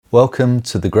Welcome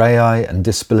to the Grey Eye and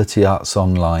Disability Arts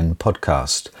Online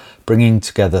podcast, bringing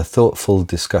together thoughtful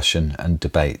discussion and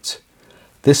debate.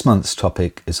 This month's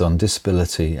topic is on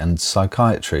disability and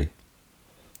psychiatry.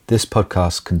 This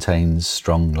podcast contains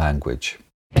strong language.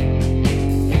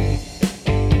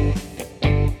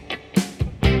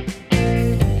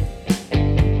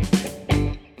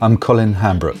 I'm Colin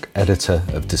Hambrook, editor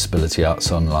of Disability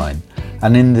Arts Online,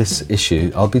 and in this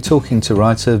issue I'll be talking to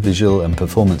writer, visual and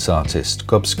performance artist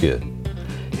Gobscure.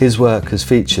 His work has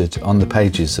featured on the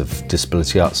pages of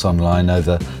Disability Arts Online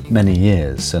over many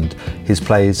years, and his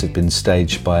plays have been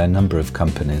staged by a number of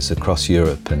companies across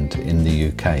Europe and in the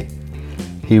UK.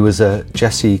 He was a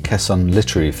Jessie Kesson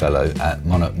Literary Fellow at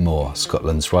Monarch Moor,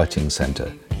 Scotland's Writing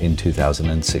Centre, in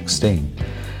 2016.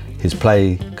 His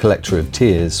play, Collector of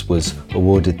Tears, was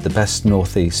awarded the Best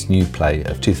North East New Play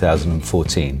of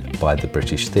 2014 by the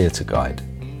British Theatre Guide.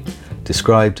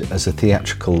 Described as a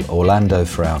theatrical Orlando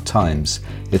for our times,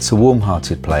 it's a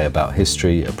warm-hearted play about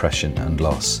history, oppression and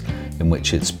loss, in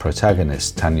which its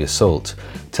protagonist, Tanya Salt,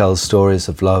 tells stories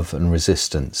of love and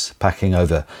resistance, packing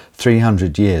over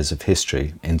 300 years of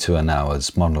history into an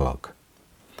hour's monologue.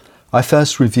 I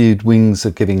first reviewed Wings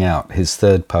Are Giving Out, his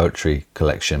third poetry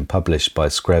collection published by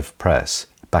Screv Press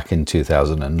back in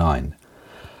 2009.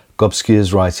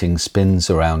 Gobscure's writing spins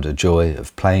around a joy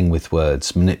of playing with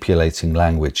words, manipulating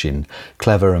language in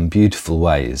clever and beautiful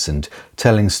ways, and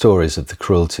telling stories of the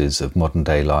cruelties of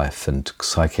modern-day life and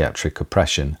psychiatric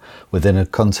oppression within a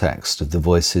context of the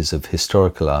voices of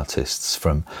historical artists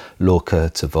from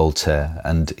Lorca to Voltaire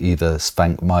and Eva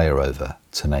Svank-Majerova,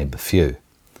 to name a few.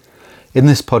 In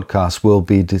this podcast, we'll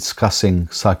be discussing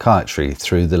psychiatry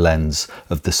through the lens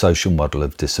of the social model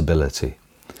of disability.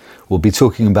 We'll be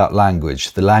talking about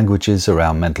language, the languages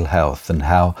around mental health, and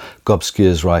how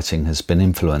Gobscure's writing has been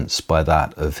influenced by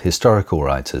that of historical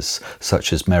writers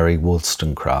such as Mary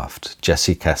Wollstonecraft,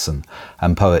 Jessie Kesson,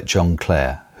 and poet John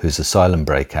Clare, whose Asylum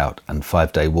Breakout and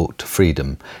 5-Day Walk to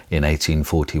Freedom in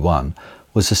 1841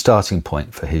 was a starting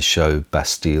point for his show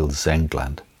Bastille's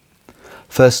England.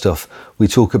 First off, we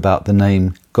talk about the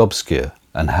name Gobscure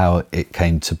and how it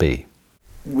came to be.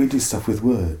 We do stuff with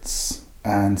words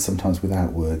and sometimes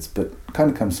without words, but kind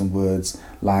of comes from words,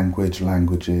 language,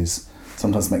 languages,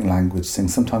 sometimes making language sing,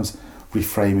 sometimes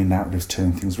reframing narratives,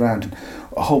 turning things around. And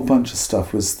a whole bunch of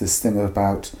stuff was this thing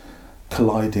about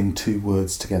colliding two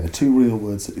words together, two real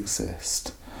words that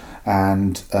exist,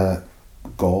 and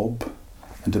gob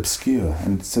and obscure,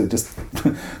 and so just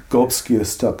Gobscure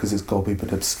stuck because it's gobby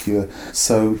but obscure.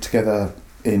 So together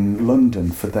in London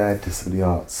for their Disability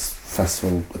Arts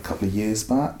Festival a couple of years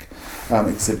back,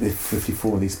 exhibited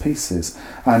 54 of these pieces,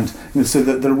 and so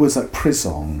that there was like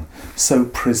prison, so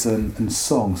prison and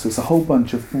song. So it's a whole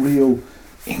bunch of real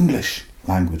English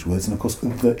language words, and of course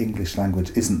the English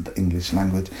language isn't the English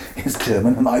language, it's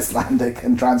German and Icelandic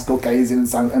and Transcaucasian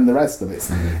and the rest of it.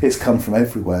 It's come from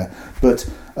everywhere, but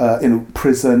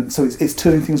prison, so it's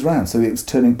turning things around. So it was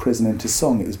turning prison into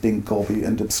song, it was being gobby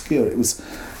and obscure, it was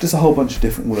just a whole bunch of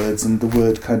different words, and the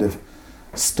word kind of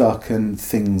stuck and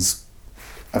things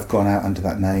have gone out under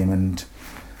that name, and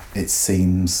it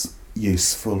seems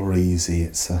useful or easy.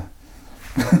 It's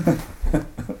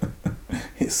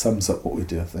it sums up what we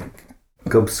do, I think.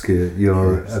 Gobscure,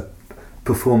 you're a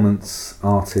performance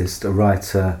artist, a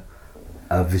writer,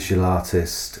 a visual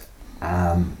artist.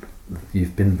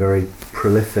 You've been very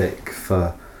prolific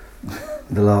for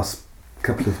the last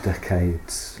couple of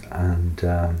decades,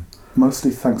 and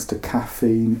mostly thanks to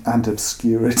caffeine and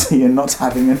obscurity and not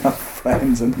having enough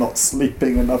friends and not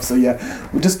sleeping enough. So yeah,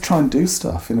 we just try and do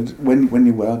stuff. When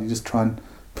you're well, you just try and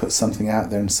put something out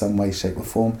there in some way, shape or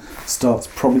form. Starts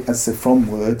probably, as I say, from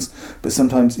words, but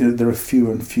sometimes there are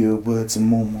fewer and fewer words and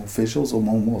more visuals, or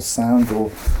more sound,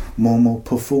 or more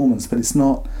performance. But it's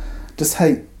not, just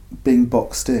hate being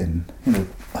boxed in.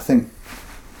 I think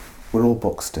we're all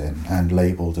boxed in and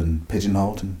labelled and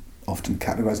pigeonholed and often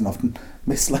categorised and often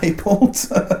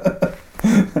mislabelled.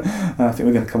 I think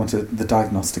we're going to come on to the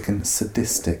Diagnostic and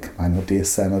Sadistic Manual,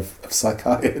 DSM, of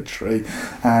psychiatry,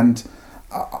 and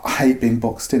I hate being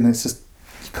boxed in. It's just,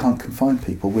 you can't confine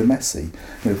people. We're messy.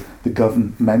 The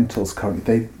governmentals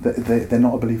currently, they're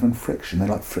not a believer in friction. They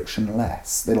like friction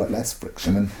less. They like less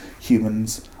friction, and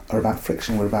humans are about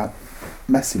friction. We're about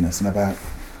messiness and about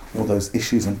all those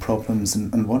issues and problems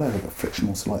and whatever, but friction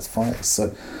also likes fires.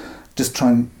 So just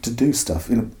trying to do stuff,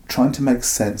 trying to make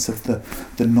sense of the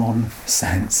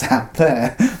nonsense out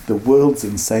there. The world's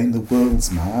insane, the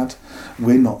world's mad.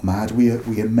 We're not mad, we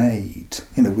are made.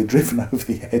 We're driven over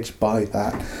the edge by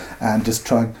that, and just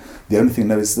trying. The only thing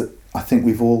I know is that I think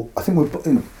we're born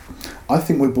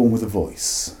with a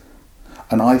voice,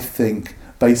 and I think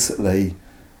basically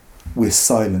we're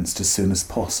silenced as soon as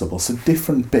possible. So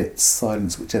different bits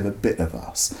silence whichever bit of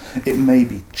us. It may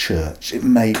be church, it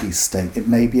may be state, it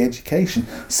may be education.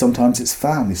 Sometimes it's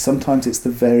family, sometimes it's the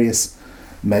various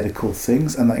medical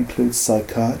things, and that includes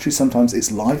psychiatry. Sometimes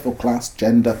it's life or class,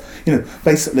 gender.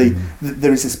 Basically,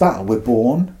 there is this battle. We're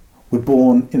born,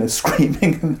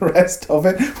 screaming and the rest of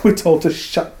it. We're told to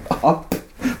shut up.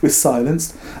 We're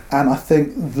silenced. And I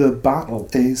think the battle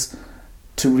is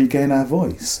to regain our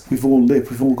voice. We've all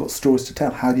lived, we've all got stories to tell.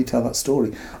 How do you tell that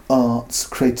story? Arts,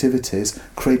 creativities,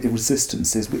 creative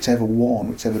resistances, whichever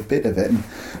bit of it. And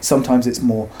sometimes it's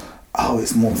more,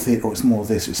 it's more theatre, or it's more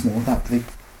this, or it's more that.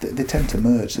 They tend to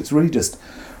merge. So it's really just,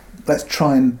 let's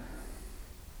try and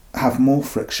have more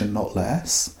friction, not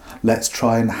less. Let's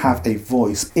try and have a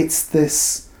voice. It's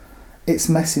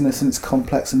messiness and it's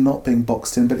complex and not being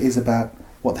boxed in, but it is about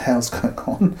what the hell's going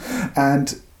on,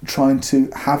 and trying to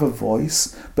have a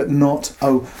voice, but not,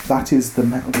 that is the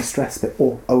mental distress bit,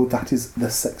 or that is the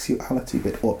sexuality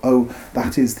bit, or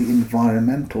that is the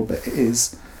environmental bit. It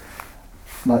is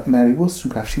like Mary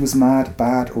Wollstonecraft. She was mad,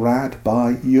 bad, rad,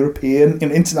 bi, European,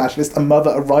 internationalist, a mother,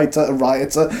 a writer, a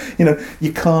rioter.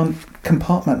 You can't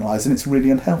compartmentalize, and it's really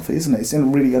unhealthy, isn't it? It's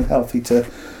really unhealthy to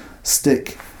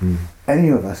stick any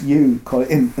of us, you call it,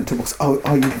 into box.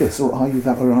 Are you this, or are you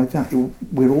that, or are you that?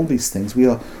 We're all these things. We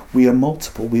are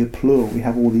multiple. We are plural. We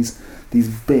have all these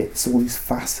bits, all these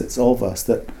facets of us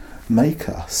that make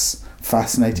us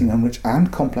fascinating and rich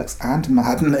and complex and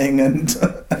maddening and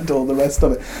all the rest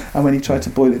of it. And when you try to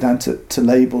boil it down to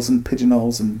labels and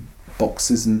pigeonholes and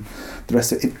boxes and the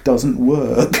rest of it, it doesn't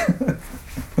work.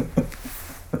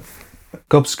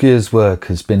 Gobscure's work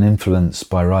has been influenced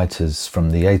by writers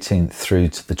from the 18th through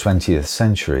to the 20th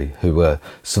century who were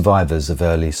survivors of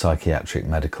early psychiatric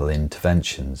medical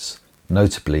interventions,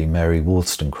 notably Mary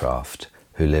Wollstonecraft,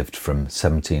 who lived from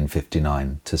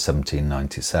 1759 to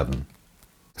 1797.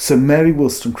 So Mary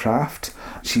Wollstonecraft,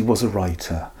 she was a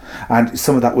writer, and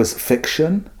some of that was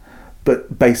fiction,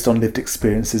 but based on lived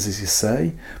experiences, as you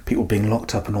say, people being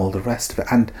locked up and all the rest of it,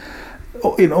 and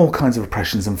in all kinds of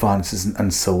oppressions and violences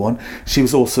and so on. She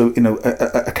was also,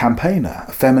 a campaigner,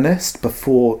 a feminist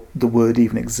before the word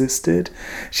even existed.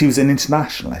 She was an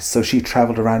internationalist, so she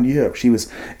travelled around Europe. She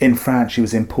was in France, she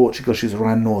was in Portugal, she was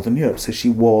around Northern Europe. So she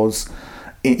was,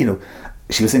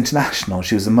 she was international.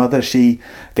 She was a mother. She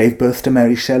gave birth to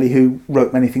Mary Shelley, who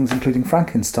wrote many things, including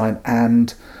Frankenstein.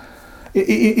 And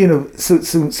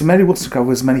so Mary Wollstonecraft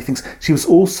was many things. She was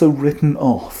also written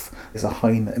off as a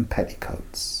hyena in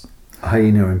petticoats. A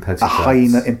hyena in petticoats. A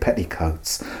hyena in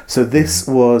petticoats. So this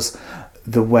was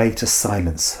the way to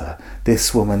silence her.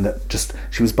 This woman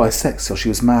she was bisexual, she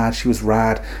was mad, she was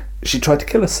rad, she tried to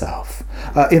kill herself.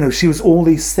 She was all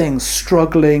these things,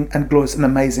 struggling and glorious and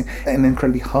amazing, an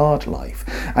incredibly hard life.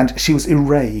 And she was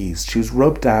erased, she was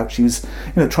rubbed out, she was,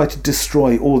 tried to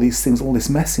destroy all these things, all this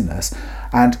messiness,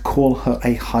 and call her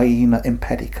a hyena in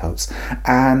petticoats.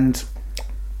 And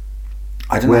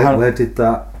I don't know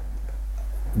how...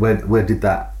 Where did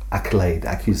that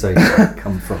accusation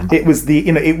come from? It was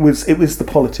it was the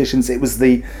politicians, it was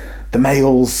the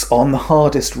males on the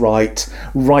hardest right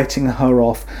writing her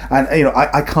off. And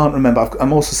I can't remember.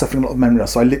 I'm also suffering a lot of memory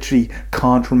loss, so I literally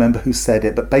can't remember who said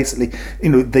it. But basically,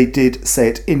 they did say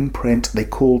it in print. They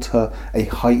called her a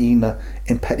hyena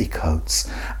in petticoats.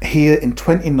 Here in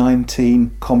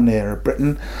 2019, Common Era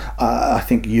Britain, I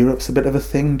think Europe's a bit of a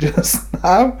thing just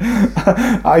now.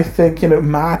 I think,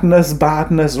 madness,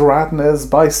 badness, radness,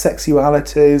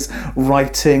 bisexualities,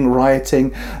 writing,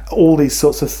 rioting, all these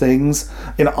sorts of things.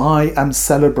 I am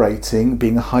celebrating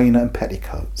being a hyena in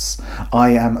petticoats.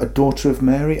 I am a daughter of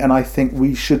Mary, and I think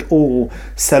we should all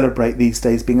celebrate these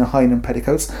days being a hyena in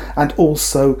petticoats, and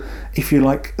also, if you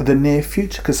like, the near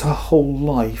future, because her whole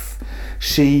life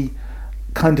she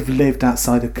kind of lived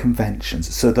outside of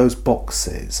conventions. So those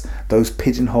boxes, those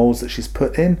pigeonholes that she's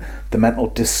put in, the mental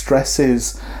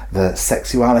distresses, the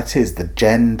sexualities, the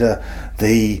gender,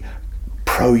 the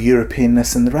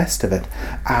pro-Europeanness and the rest of it.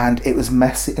 And it was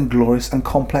messy and glorious and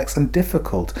complex and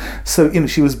difficult. So,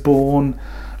 she was born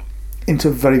into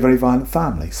a very, very violent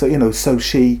family. So, so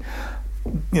she,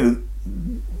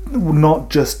 not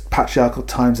just patriarchal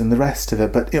times and the rest of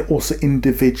it, but also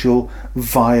individual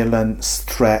violence,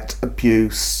 threat,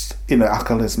 abuse,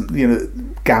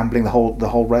 alcoholism, gambling, the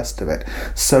whole rest of it.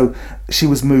 So she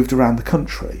was moved around the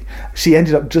country. She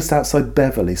ended up just outside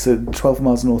Beverley, so 12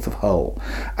 miles north of Hull,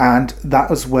 and that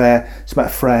was where she met a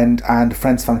friend and a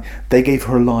friend's family. They gave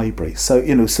her a library, so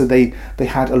so they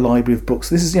had a library of books.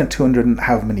 This is 200 and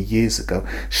however many years ago.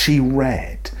 She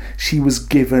read. She was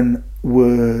given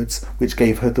words which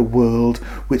gave her the world,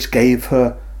 which gave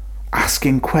her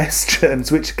asking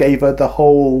questions, which gave her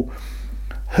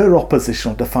her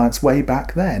oppositional defiance way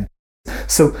back then.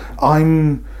 So I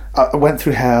went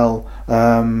through hell,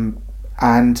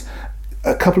 and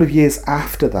a couple of years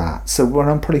after that, so when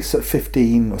I'm probably sort of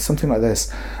 15 or something like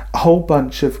this, a whole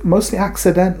bunch of mostly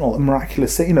accidental and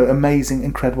miraculous, amazing,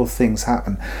 incredible things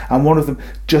happen. And one of them,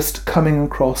 just coming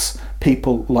across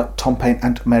people like Tom Paine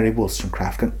and Mary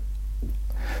Wollstonecraft, and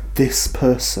this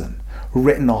person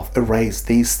written off, erased,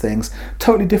 these things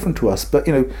totally different to us, but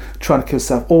trying to kill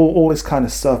yourself, all this kind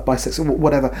of stuff, bisexual,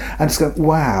 whatever, and just going,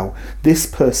 wow, this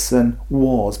person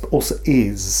was, but also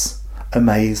is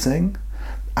amazing.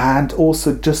 And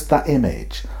also just that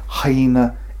image,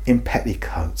 hyena in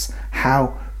petticoats,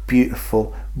 how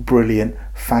beautiful, brilliant,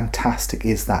 fantastic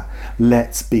is that?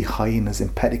 Let's be hyenas in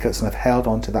petticoats, and I've held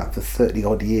on to that for 30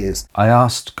 odd years. I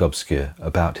asked Gobscuir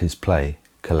about his play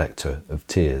Collector of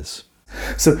Tears.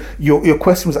 So your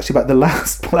question was actually about the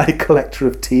last play, Collector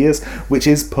of Tears, which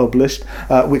is published,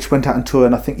 which went out on tour,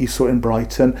 and I think you saw it in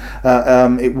Brighton.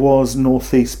 It was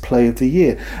North East Play of the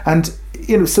Year. And,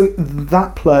 so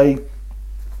that play,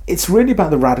 it's really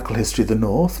about the radical history of the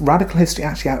North, radical history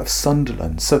actually out of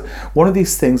Sunderland. So one of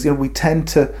these things, we tend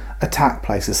to attack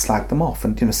places, slag them off,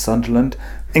 and Sunderland,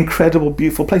 incredible,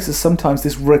 beautiful places. Sometimes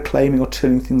this reclaiming or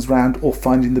turning things around or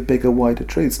finding the bigger, wider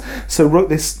truths. So wrote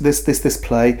this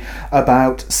play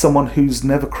about someone who's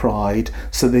never cried,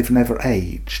 so they've never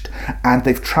aged, and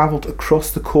they've travelled across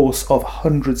the course of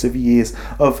hundreds of years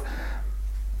of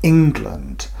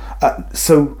England.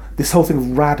 So this whole thing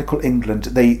of radical England,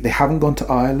 they haven't gone to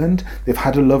Ireland, they've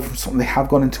had a love for something, they have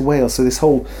gone into Wales, so this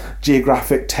whole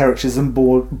geographic territories and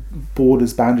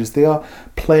borders, boundaries, they are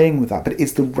playing with that, but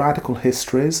it's the radical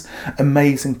histories,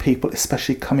 amazing people,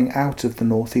 especially coming out of the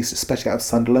northeast, especially out of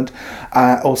Sunderland,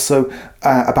 also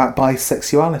about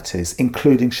bisexualities,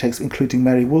 including Shakespeare, including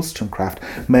Mary Wollstonecraft.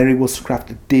 Mary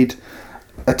Wollstonecraft did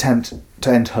attempt to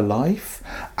end her life,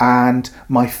 and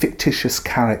my fictitious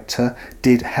character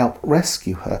did help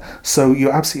rescue her. So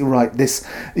you're absolutely right. This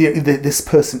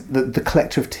person, the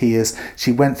Collector of Tears,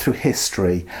 she went through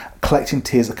history collecting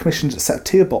tears. I commissioned a set of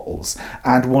tear bottles,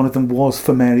 and one of them was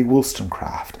for Mary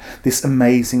Wollstonecraft, this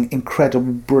amazing,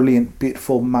 incredible, brilliant,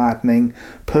 beautiful, maddening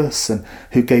person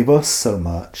who gave us so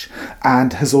much,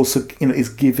 and has also, is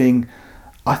giving,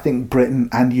 I think, Britain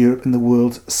and Europe and the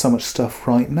world so much stuff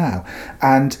right now.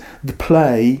 And the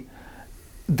play,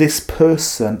 this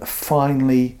person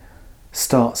finally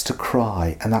starts to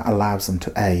cry, and that allows them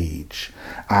to age.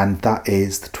 And that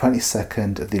is the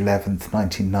 22nd of the 11th,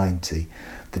 1990,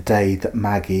 the day that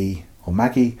Maggie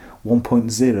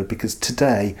 1.0, because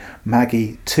today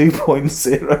Maggie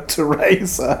 2.0,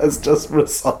 Teresa, has just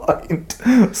resigned.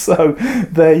 So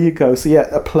there you go. So yeah,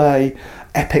 a play,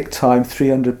 epic time,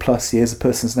 300 plus years, a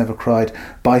person's never cried,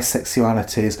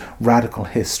 bisexualities, radical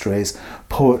histories,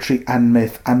 poetry and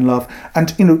myth and love, and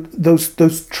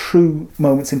those true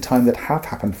moments in time that have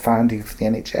happened, founding of the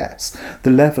NHS, the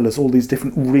Levellers, all these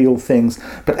different real things,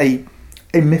 but a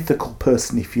mythical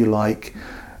person, if you like,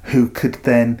 who could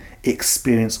then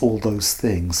experience all those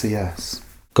things. So yes.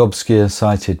 Gobscuir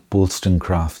cited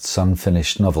Wollstonecraft's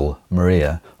unfinished novel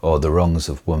Maria, or The Wrongs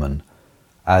of Woman,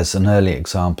 as an early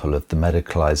example of the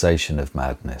medicalisation of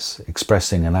madness,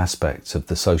 expressing an aspect of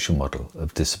the social model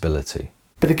of disability.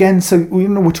 But again, so we're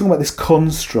talking about this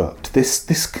construct,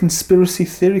 this conspiracy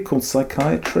theory called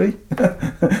psychiatry,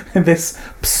 this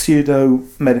pseudo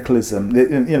medicalism,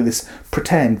 this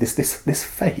pretend, this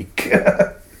fake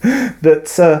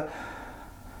that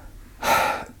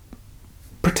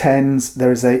pretends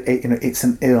there is it's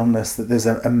an illness, that there's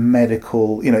a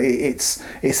medical,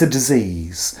 it's a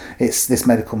disease, it's this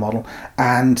medical model.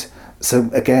 And so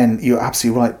again, you're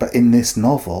absolutely right, but in this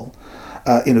novel,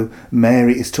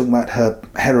 Mary is talking about her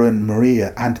heroine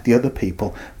Maria, and the other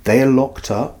people, they are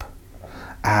locked up,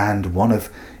 and one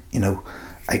of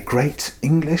a great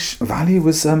English value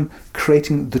was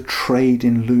creating the trade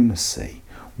in lunacy.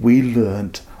 We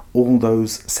learnt all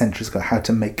those centuries ago how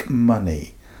to make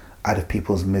money out of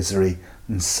people's misery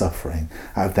and suffering,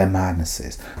 out of their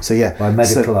madnesses. So yeah, by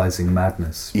medicalising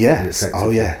madness. Yes. Oh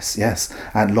yes,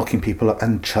 and locking people up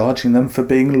and charging them for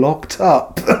being locked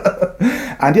up.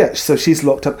 And yeah, so she's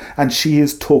locked up, and she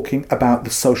is talking about the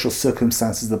social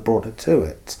circumstances that brought her to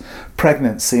it,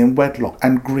 pregnancy and wedlock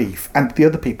and grief, and the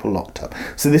other people locked up.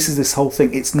 So this whole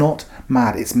thing. It's not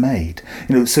mad; it's made.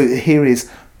 So here is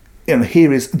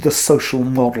the social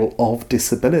model of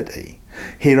disability.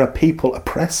 Here are people,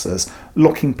 oppressors,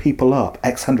 locking people up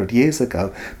X hundred years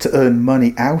ago to earn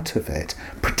money out of it,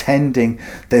 pretending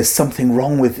there's something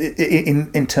wrong with it,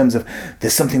 in terms of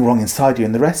there's something wrong inside you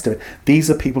and the rest of it. These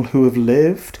are people who have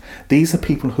lived. These are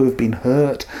people who have been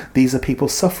hurt. These are people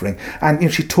suffering.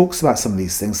 And she talks about some of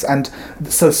these things. And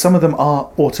so some of them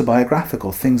are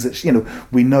autobiographical, things that,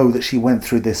 we know that she went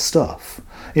through this stuff.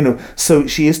 So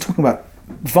she is talking about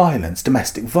violence,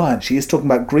 domestic violence. She is talking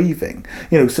about grieving,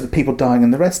 sort of people dying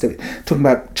and the rest of it. Talking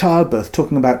about childbirth,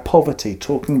 talking about poverty,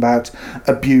 talking about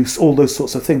abuse, all those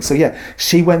sorts of things. So yeah,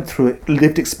 she went through it,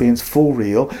 lived experience for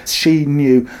real. She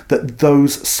knew that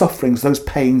those sufferings, those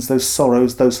pains, those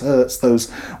sorrows, those hurts, those,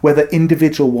 whether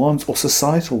individual ones or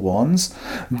societal ones,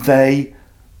 they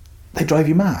drive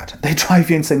you mad. They drive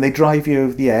you insane. They drive you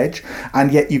over the edge,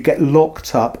 and yet you get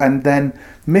locked up and then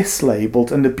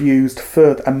mislabeled and abused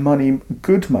further, and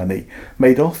good money,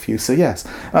 made off you. So yes,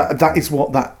 that is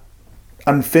what that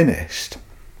unfinished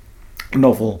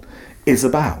novel is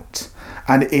about,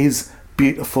 and it is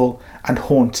beautiful and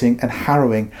haunting and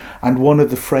harrowing. And one of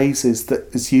the phrases that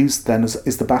is used then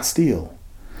is the Bastille.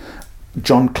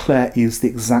 John Clare used the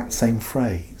exact same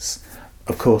phrase.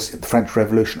 Of course, the French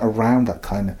Revolution, around that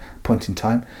kind of point in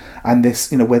time, and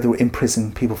this, whether we're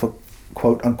imprisoning people for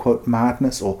quote-unquote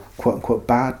madness or quote-unquote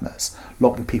badness,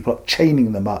 locking people up,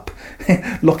 chaining them up,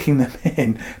 locking them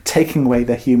in, taking away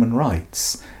their human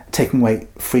rights, taking away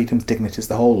freedoms, dignities,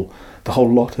 the whole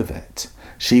lot of it.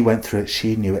 She went through it,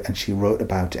 she knew it, and she wrote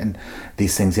about it, and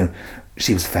these things,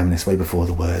 she was feminist way before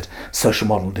the word, social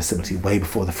model disability way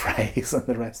before the phrase, and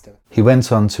the rest of it. He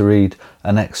went on to read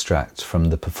an extract from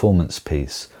the performance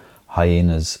piece,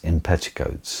 Hyenas in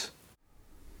Petticoats.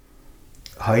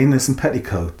 Hyenas in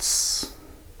Petticoats,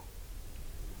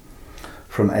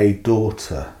 from a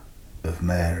daughter of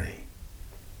Mary.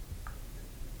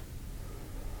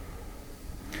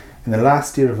 In the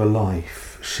last year of her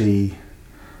life, she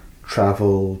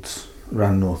travelled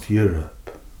around North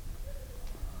Europe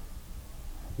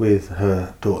with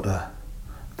her daughter,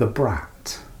 the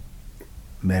brat,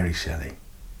 Mary Shelley.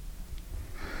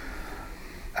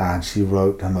 And she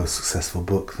wrote her most successful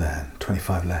book then,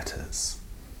 25 Letters.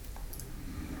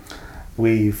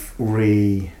 We've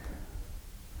remixed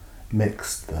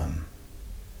them.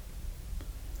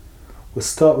 We'll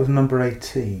start with number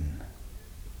 18.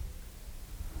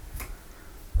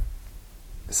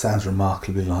 It sounds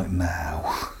remarkably like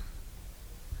now.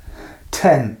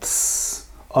 Tents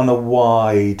on a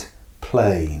wide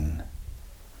plain,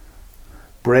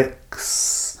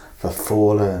 bricks for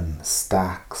fallen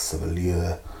stacks of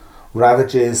allure,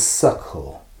 ravages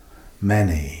suckle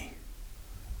many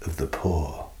of the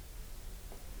poor.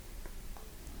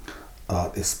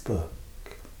 Artist's book.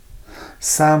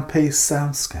 Soundpiece,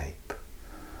 soundscape.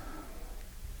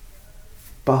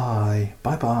 Buy,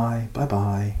 bye bye, bye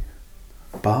bye.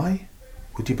 Buy?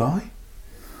 Would you buy?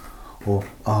 Or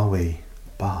are we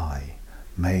bi,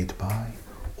 made by,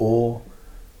 or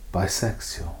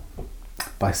bisexual?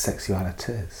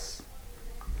 Bisexualities.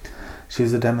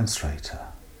 She's a demonstrator.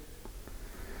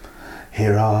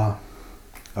 Here are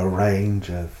a range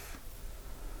of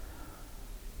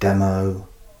demo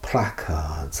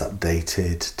placards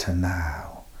updated to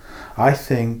now. I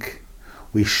think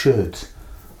we should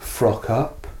frock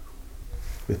up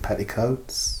with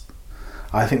petticoats.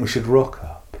 I think we should rock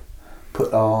up,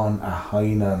 put on our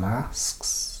hyena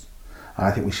masks.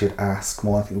 I think we should ask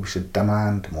more. I think we should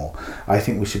demand more. I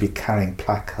think we should be carrying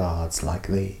placards like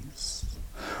these.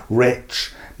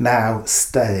 Rich now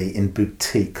stay in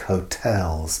boutique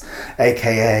hotels,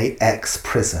 aka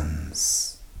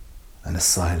ex-prisons and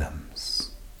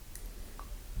asylums.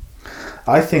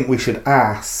 I think we should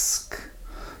ask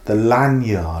the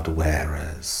lanyard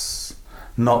wearers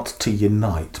not to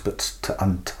unite but to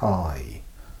untie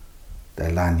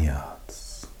their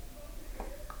lanyards.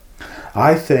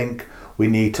 I think we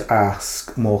need to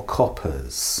ask more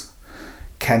coppers,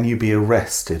 can you be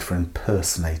arrested for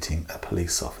impersonating a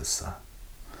police officer?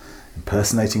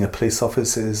 Impersonating a police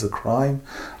officer is a crime.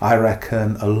 I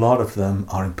reckon a lot of them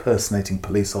are impersonating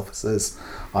police officers.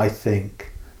 I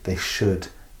think they should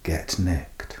get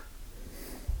nicked.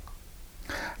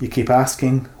 You keep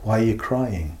asking, why are you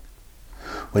crying?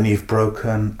 When you've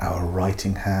broken our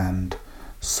writing hand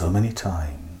so many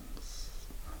times.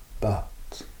 But.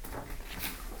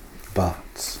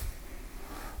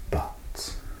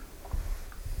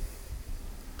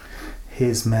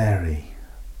 Here's Mary.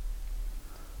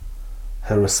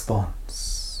 Her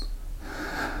response.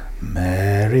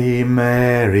 Mary,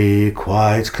 Mary,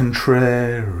 quite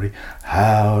contrary,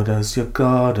 how does your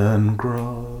garden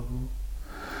grow?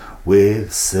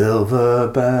 With silver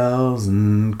bells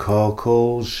and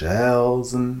cockle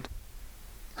shells and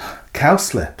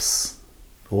Cowslips,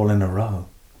 all in a row.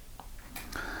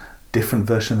 Different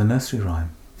version of the nursery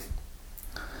rhyme.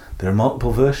 There are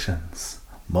multiple versions,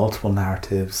 multiple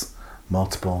narratives,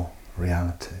 multiple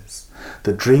realities.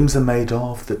 That dreams are made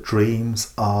of, that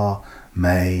dreams are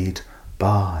made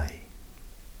by.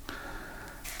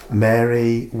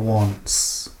 Mary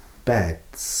wants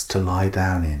beds to lie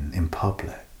down in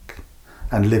public,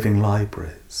 and living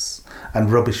libraries,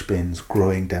 and rubbish bins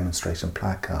growing demonstration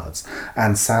placards,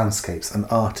 and soundscapes and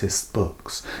artist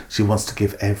books. She wants to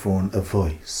give everyone a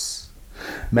voice.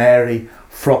 Mary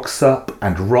frocks up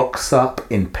and rocks up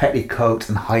in petticoat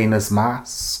and hyena's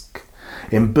mask.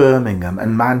 In Birmingham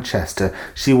and Manchester,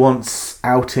 she wants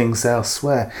outings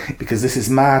elsewhere, because this is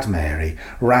Mad Mary,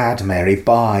 Rad Mary,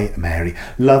 Bi Mary,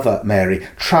 Lover Mary,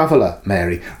 Traveller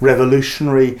Mary,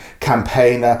 Revolutionary,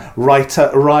 Campaigner, Writer,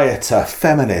 Rioter,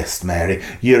 Feminist Mary,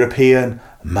 European,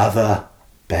 Mother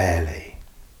Barely.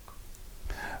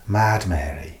 Mad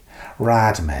Mary,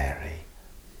 Rad Mary,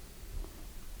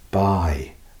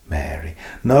 Bi Mary.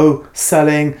 No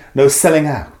selling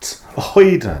out. A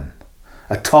hoyden.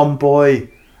 A tomboy,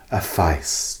 a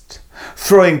feist.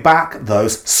 Throwing back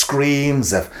those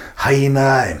screams of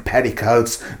hyena in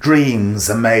petticoats, dreams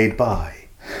are made by.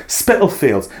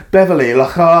 Spitalfields, Beverley,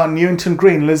 Lochar, Newington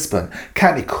Green, Lisbon,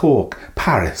 County Cork,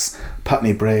 Paris,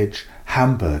 Putney Bridge,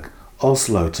 Hamburg,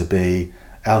 Oslo to be,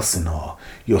 Elsinore,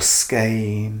 your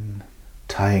skein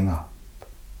tying up.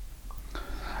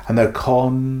 And their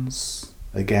cons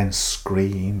again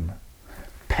scream,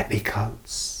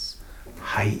 petticoats,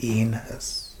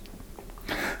 hyenas.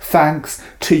 Thanks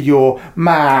to your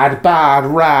mad, bad,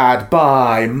 rad,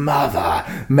 by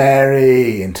Mother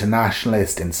Mary,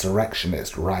 internationalist,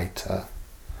 insurrectionist, writer.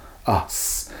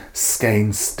 Us,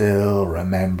 skein still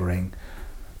remembering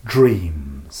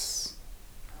dreams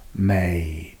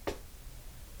made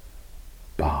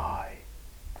by.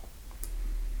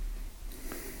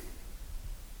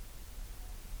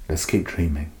 Let's keep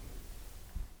dreaming.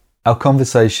 Our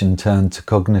conversation turned to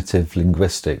cognitive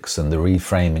linguistics and the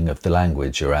reframing of the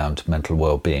language around mental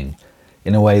well-being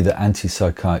in a way that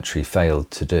anti-psychiatry failed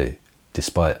to do,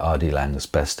 despite R.D. Laing's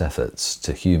best efforts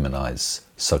to humanise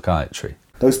psychiatry.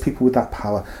 Those people with that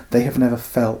power, they have never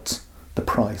felt the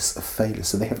price of failure,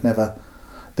 so they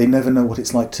never know what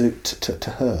it's like to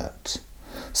hurt.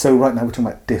 So right now we're talking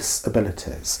about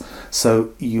disabilities.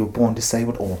 So you're born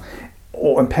disabled or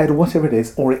impaired or whatever it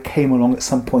is, or it came along at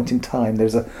some point in time.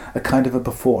 There's a kind of a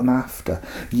before and after.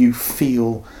 You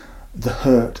feel the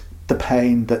hurt, the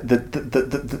pain, the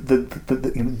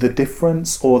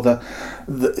difference, or the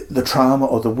trauma,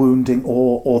 or the wounding,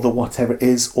 or the whatever it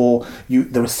is, or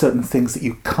there are certain things that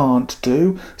you can't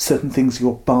do, certain things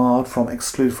you're barred from,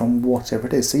 excluded from, whatever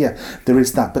it is. So yeah, there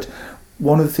is that. But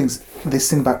one of the things, this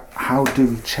thing about how do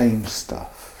we change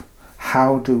stuff?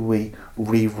 How do we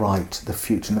rewrite the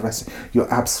future and the rest?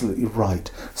 You're absolutely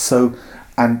right. So,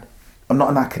 and I'm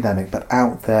not an academic, but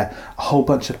out there, a whole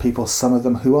bunch of people, some of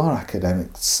them who are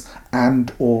academics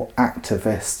and or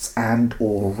activists and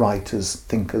or writers,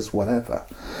 thinkers, whatever.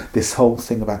 This whole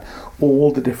thing about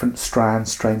all the different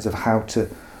strains of how to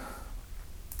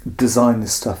design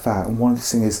this stuff out. And one of the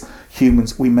things is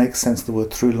humans, we make sense of the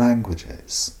world through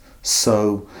languages.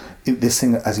 So this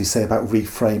thing, as you say, about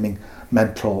reframing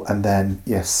mental, and then,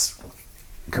 yes,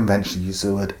 conventionally use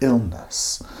the word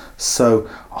illness. So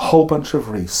a whole bunch of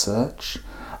research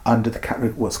under the category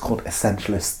of what's called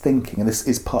essentialist thinking, and this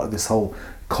is part of this whole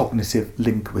cognitive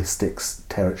linguistics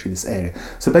territory, this area.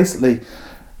 So basically,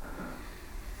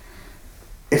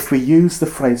 if we use the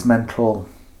phrase mental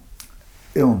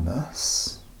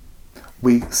illness,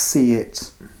 we see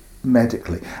it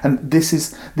medically, and this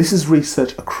is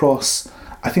research across,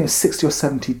 I think, 60 or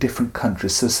 70 different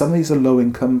countries. So some of these are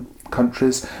low-income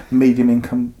countries,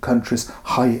 medium-income countries,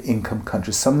 high-income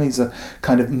countries. Some of these are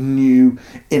kind of new,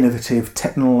 innovative,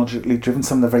 technologically driven.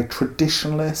 Some of them are very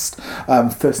traditionalist,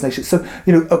 First Nations. So,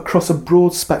 across a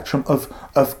broad spectrum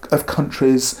of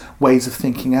countries, ways of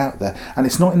thinking out there. And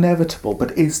it's not inevitable,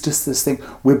 but it's just this thing.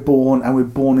 We're born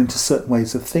into certain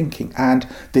ways of thinking. And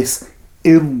this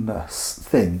illness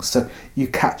thing, so you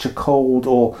catch a cold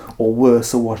or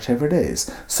worse or whatever it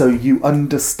is, so you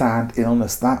understand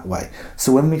illness that way.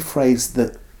 So when we phrase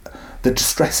that the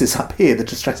distress is up here, the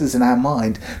distress is in our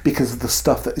mind because of the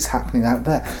stuff that is happening out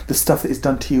there, the stuff that is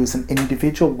done to you as an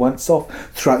individual once off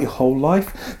throughout your whole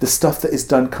life, the stuff that is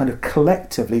done kind of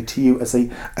collectively to you as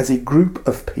a group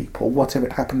of people, whatever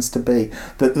it happens to be,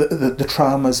 the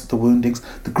traumas, the woundings,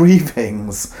 the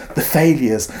grievings, the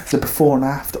failures, the before and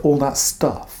after, all that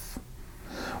stuff.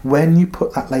 When you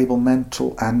put that label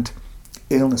mental and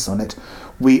illness on it,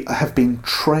 we have been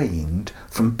trained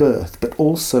from birth, but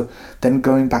also then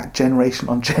going back generation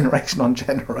on generation on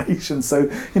generation. So,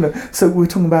 so we're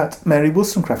talking about Mary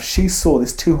Wollstonecraft. She saw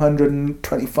this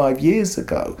 225 years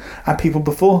ago, and people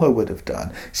before her would have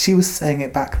done. She was saying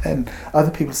it back then.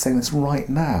 Other people are saying this right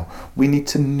now. We need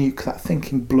to nuke that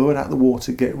thinking, blow it out the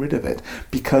water, get rid of it,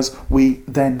 because we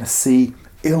then see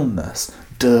illness,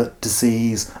 dirt,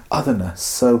 disease, otherness.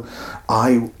 So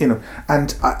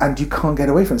and you can't get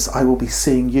away from this. I will be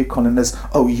seeing you, Colin, as,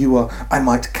 I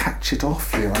might catch it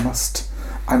off you.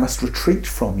 I must retreat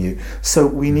from you. So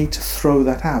we need to throw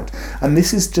that out. And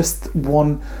this is just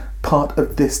one part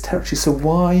of this territory. So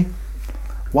why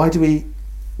do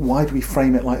we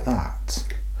frame it like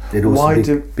that? It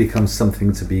also becomes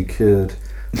something to be cured,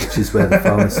 which is where the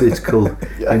pharmaceutical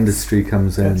industry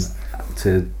comes in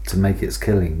to make its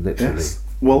killing, literally. Yes.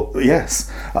 Well,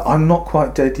 yes. I'm not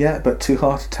quite dead yet, but 2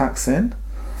 heart attacks in,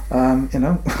 I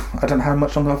don't know how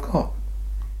much longer I've got.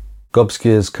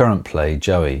 Gobscure's current play,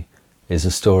 Joey, is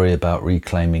a story about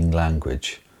reclaiming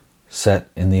language. Set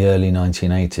in the early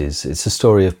 1980s, it's a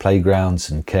story of playgrounds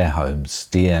and care homes,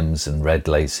 DMs and red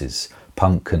laces,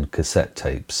 punk and cassette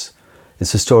tapes.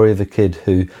 It's a story of a kid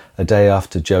who, a day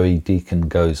after Joey Deacon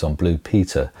goes on Blue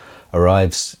Peter,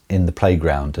 arrives in the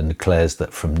playground and declares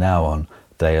that from now on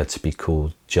they are to be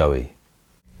called Joey.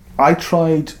 I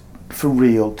tried for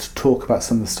real to talk about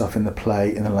some of the stuff in the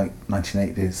play in the late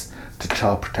 1980s to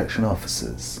child protection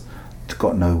officers.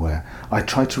 Got nowhere. I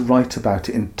tried to write about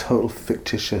it in total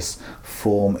fictitious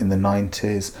form in the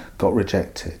 90s, got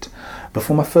rejected.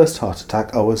 Before my first heart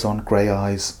attack, I was on Grey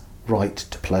Eye's Right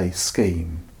to Play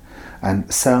scheme.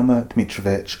 And Selma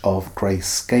Dmitrovich of Grey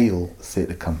Scale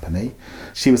Theatre Company,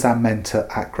 she was our mentor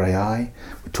at Grey Eye.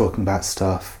 We're talking about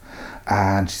stuff,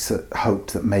 and she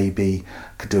hoped that maybe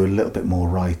could do a little bit more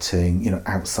writing,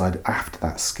 outside after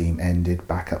that scheme ended,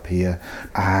 back up here,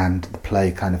 and the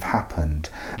play kind of happened.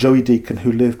 Joey Deacon,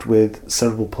 who lived with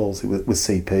cerebral palsy with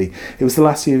CP, it was the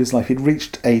last year of his life. He'd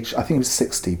reached age, I think he was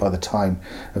 60 by the time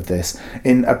of this.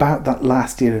 In about that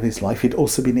last year of his life, he'd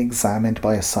also been examined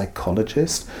by a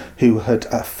psychologist who had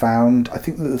found, I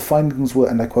think that the findings were,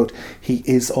 and I quote, he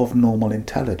is of normal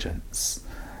intelligence.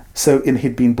 So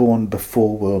he'd been born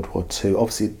before World War II,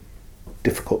 obviously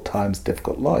difficult times,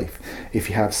 difficult life if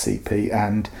you have CP,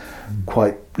 and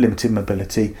quite limited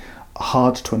mobility,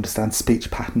 hard to understand speech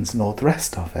patterns and all the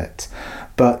rest of it.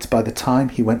 But by the time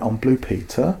he went on Blue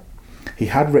Peter, he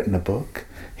had written a book,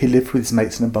 he lived with his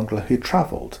mates in a bungalow, he had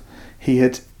travelled. He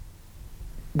had,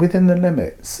 within the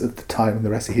limits of the time and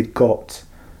the rest, he'd got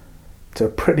to a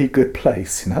pretty good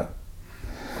place,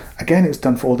 Again, it was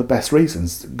done for all the best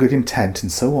reasons, good intent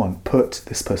and so on. Put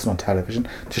this person on television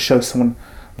to show someone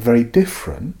very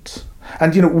different.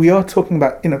 And, we are talking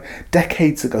about,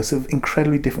 decades ago, so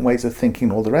incredibly different ways of thinking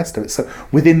and all the rest of it. So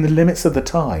within the limits of the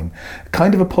time,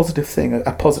 kind of a positive thing,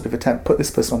 a positive attempt, put this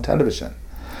person on television.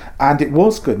 And it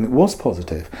was good and it was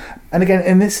positive. And again,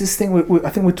 and this is the thing,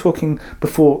 I think we're talking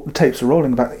before the tapes are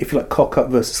rolling about, if you like, cock up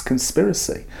versus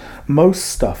conspiracy. Most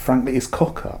stuff, frankly, is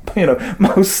cock up.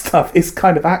 Most stuff is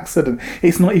kind of accident.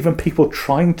 It's not even people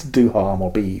trying to do harm or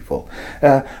be evil.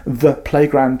 The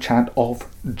playground chant of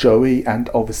Joey, and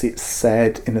obviously it's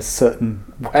said in a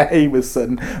certain way with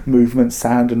certain movement,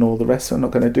 sound and all the rest, so I'm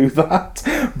not going to do that.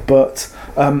 But,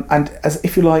 and as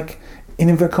if you like, in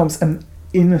inverted commas, an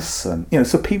innocent,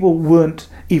 so people weren't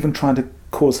even trying to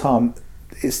cause harm.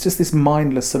 It's just this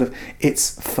mindless sort of,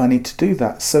 it's funny to do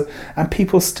that. So, and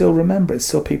people still remember it.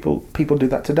 Still people do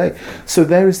that today. So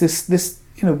there is this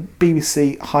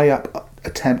BBC high up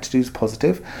attempt to do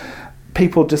positive.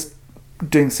 People just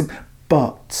doing some,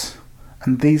 but,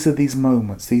 and these are these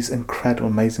moments, these incredible,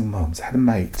 amazing moments. I had a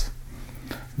mate.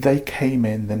 They came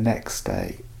in the next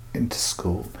day into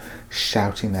school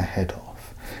shouting their head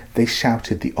off. They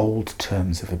shouted the old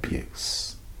terms of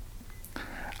abuse.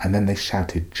 And then they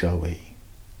shouted Joey.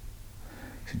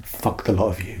 Fuck the lot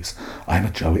of yous. I'm a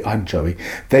Joey, I'm Joey.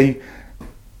 They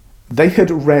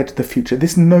had read the future.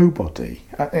 This nobody,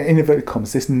 in inverted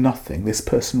commas, this nothing, this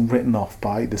person written off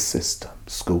by the system,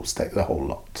 school, state, the whole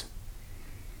lot.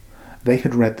 They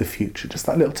had read the future, just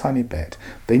that little tiny bit.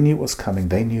 They knew what was coming.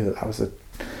 They knew that was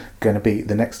going to be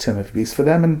the next term of abuse for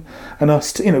them and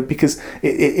us too, because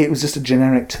it was just a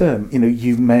generic term.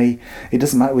 It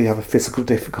doesn't matter whether you have a physical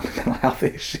difficulty, mental health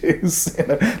issues,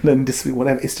 learning disability,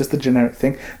 whatever, it's just a generic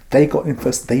thing. They got in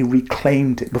first, they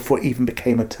reclaimed it before it even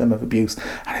became a term of abuse.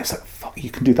 And it was like, fuck, you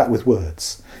can do that with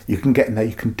words. You can get in there,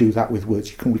 you can do that with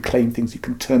words, you can reclaim things, you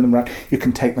can turn them around, you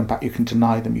can take them back, you can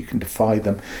deny them, you can defy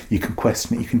them, you can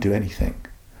question it, you can do anything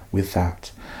with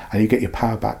that. And you get your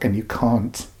power back, and you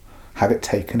can't have it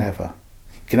taken ever.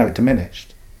 You can have it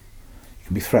diminished. You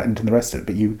can be threatened and the rest of it,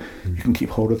 but you can keep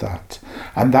hold of that.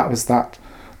 And that was that,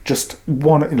 just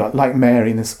one, you know, like Mary,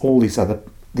 and there's all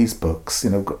these books, you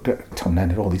know, Tom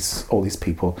Leonard, all these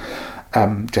people,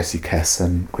 Jessie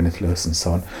Kesson, Gwyneth Lewis and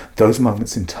so on, those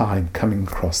moments in time coming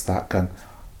across that, going,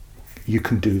 you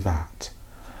can do that.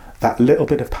 That little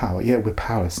bit of power, yeah, we're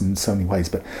powerless in so many ways,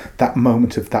 but that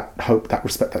moment of that hope, that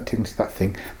respect, that dignity, that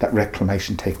thing, that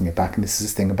reclamation, taking it back. And this is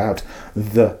this thing about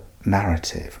the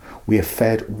narrative. We are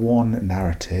fed one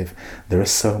narrative. There are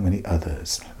so many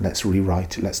others. Let's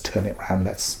rewrite it. Let's turn it around.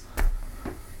 Let's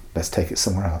take it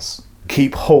somewhere else.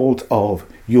 Keep hold of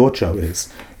your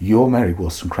Joeys, your Mary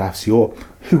Wollstonecrafts, your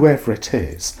whoever it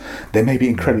is. They may be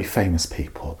incredibly famous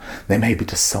people. They may be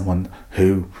just someone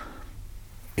who,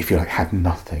 if you like, had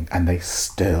nothing, and they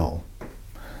still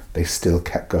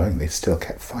kept going, they still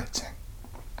kept fighting.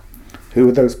 Who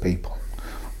were those people?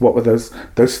 What were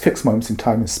those fixed moments in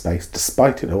time and space,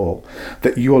 despite it all,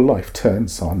 that your life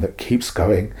turns on, that keeps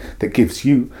going, that gives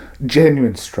you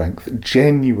genuine strength,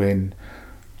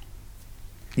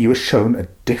 you are shown a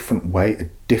different way, a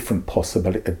different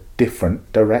possibility, a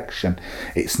different direction.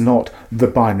 It's not the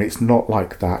binary, it's not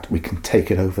like that. We can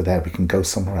take it over there, we can go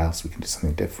somewhere else, we can do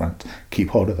something different. Keep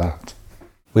hold of that.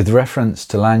 With reference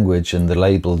to language and the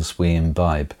labels we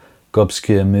imbibe,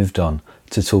 Gobscure moved on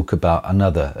to talk about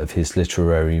another of his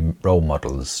literary role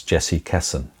models, Jessie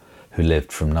Kesson, who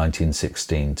lived from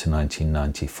 1916 to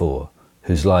 1994,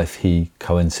 whose life he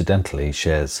coincidentally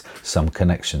shares some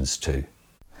connections to.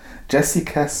 Jessie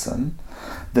Kesson,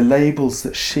 the labels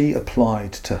that she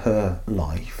applied to her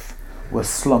life were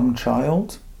slum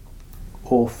child,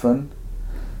 orphan,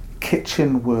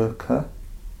 kitchen worker,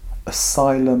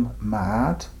 asylum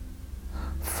mad,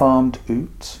 farmed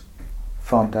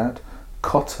out,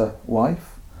 cotter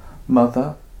wife,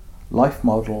 mother, life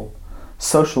model,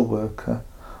 social worker,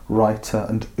 writer,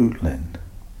 and Ootlin.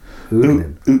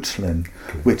 Ootlin,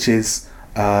 which is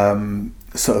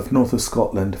sort of north of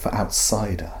Scotland for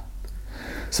outsider.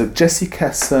 So Jessie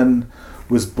Kesson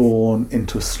was born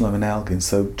into a slum in Elgin,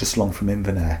 so just along from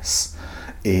Inverness,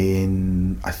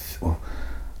 in I think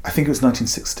it was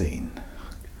 1916,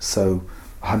 so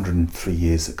 103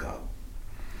 years ago.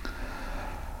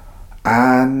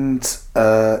 And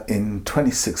in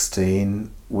 2016,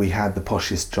 we had the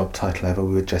poshest job title ever.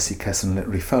 We were Jessie Kesson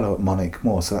Literary Fellow at Monarch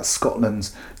Moor, so that's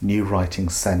Scotland's new writing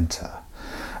centre.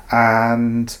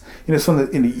 And it's one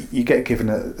that you get given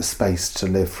a space to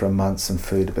live for a month, some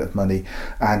food, a bit of money,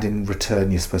 and in return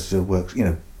you're supposed to do work,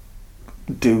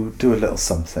 do a little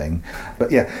something.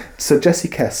 But yeah, so Jessie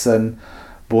Kesson,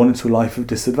 born into a life of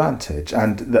disadvantage,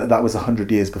 and that was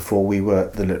 100 years before we were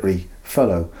the literary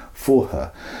fellow for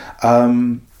her.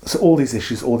 So all these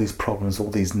issues, all these problems, all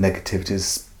these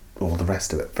negativities, all the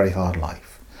rest of it, very hard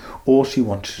life. All she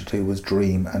wanted to do was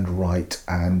dream and write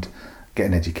and get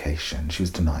an education. She was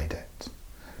denied it.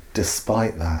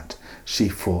 Despite that, she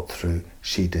fought through.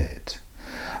 She did,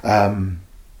 and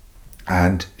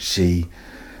she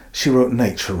wrote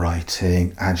nature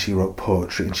writing, and she wrote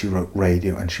poetry, and she wrote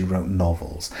radio, and she wrote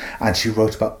novels, and she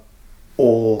wrote about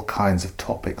all kinds of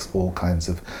topics, all kinds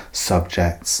of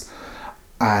subjects,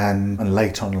 and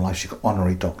later on in life she got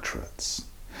honorary doctorates.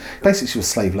 Basically, she was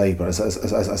slave labour as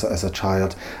a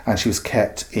child, and she was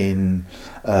kept in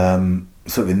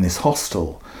sort of in this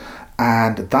hostel,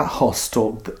 and that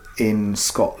hostel in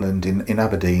Scotland, in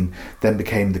Aberdeen, then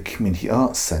became the Community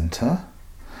Arts Centre,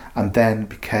 and then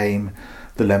became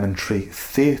the Lemon Tree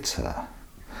Theatre,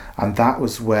 and that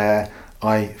was where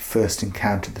I first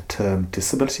encountered the term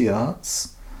disability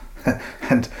arts.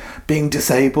 And being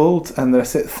disabled, and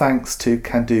that's it thanks to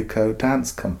Canduco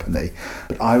Dance Company.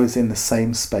 But I was in the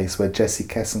same space where Jessie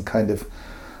Kesson kind of,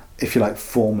 if you like,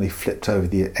 formally flipped over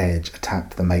the edge,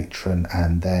 attacked the matron,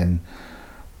 and then,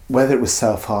 whether it was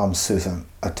self-harm, suicide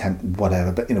attempt,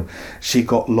 whatever, but she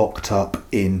got locked up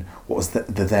in what was the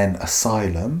then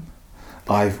asylum.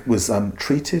 I was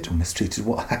treated or mistreated,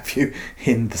 what have you,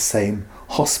 in the same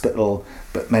hospital,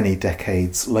 but many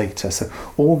decades later. So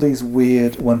all these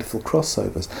weird, wonderful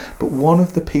crossovers. But one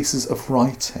of the pieces of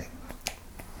writing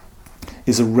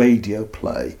is a radio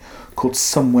play called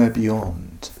Somewhere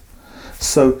Beyond.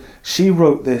 So she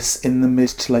wrote this in the mid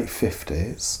to late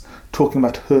 50s, talking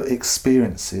about her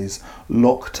experiences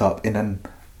locked up in an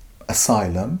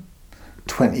asylum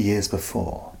 20 years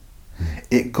before.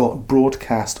 It got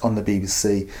broadcast on the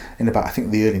BBC in about, I think,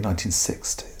 the early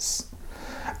 1960s.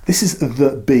 This is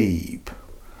The Beeb,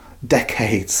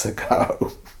 decades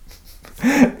ago.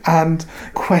 And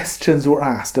questions were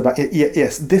asked about,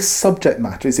 yes, this subject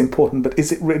matter is important, but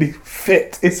is it really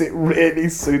fit? Is it really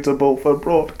suitable for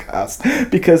broadcast?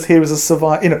 Because here is a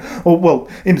survivor,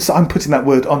 so I'm putting that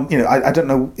word on, I don't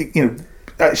know,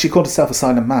 she called herself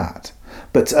Asylum Mad.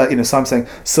 But so I'm saying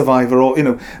survivor, or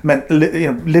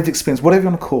lived experience, whatever you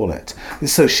want to call it.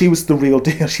 So she was the real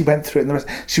deal. She went through it, and the rest.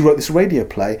 She wrote this radio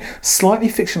play, slightly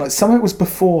fictionalized. Some of it was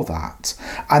before that,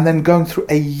 and then going through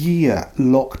a year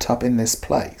locked up in this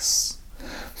place,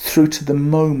 through to the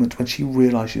moment when she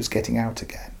realised she was getting out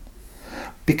again,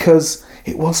 because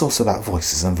it was also about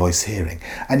voices and voice hearing.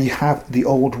 And you have the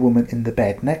old woman in the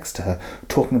bed next to her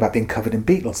talking about being covered in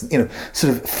beetles and,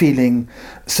 sort of feeling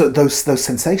those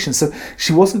sensations. So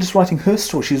she wasn't just writing her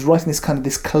story, she was writing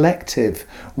this collective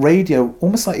radio,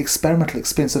 almost like experimental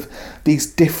experience of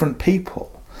these different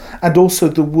people. And also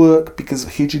the work, because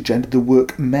hugely gendered, the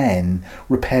work men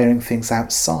repairing things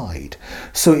outside.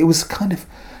 So it was kind of,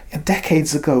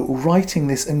 decades ago, writing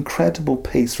this incredible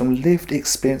piece from lived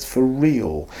experience for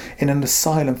real, in an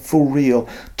asylum for real,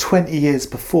 20 years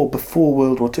before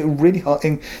World War II, really hard,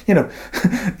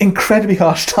 incredibly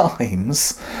harsh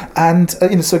times. And,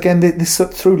 so again, this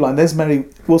through line, there's Mary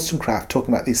Wollstonecraft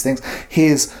talking about these things.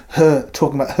 Here's her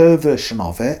talking about her version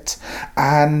of it,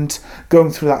 and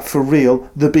going through that for real.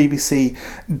 The BBC,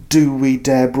 do we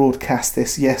dare broadcast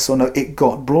this? Yes or no? It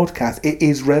got broadcast. It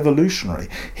is revolutionary.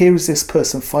 Here is this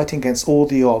person fighting against all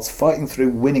the odds, fighting through,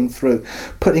 winning through,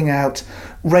 putting out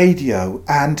radio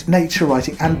and nature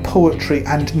writing and poetry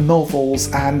and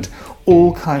novels and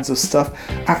all kinds of stuff,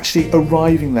 actually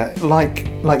arriving there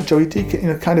like Joey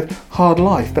Deacon, kind of hard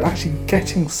life, but actually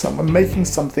getting somewhere, making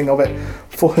something of it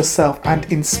for herself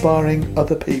and inspiring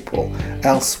other people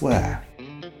elsewhere.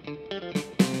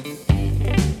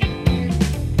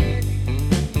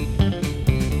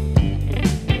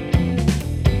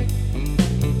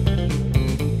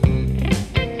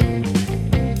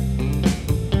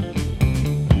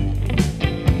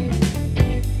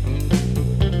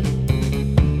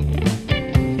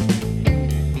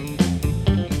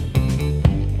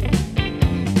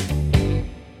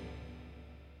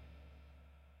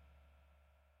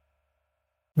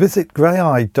 Visit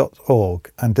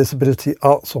greyeye.org and Disability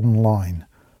Arts Online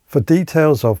for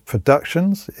details of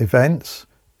productions, events,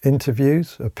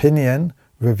 interviews, opinion,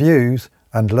 reviews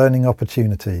and learning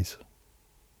opportunities.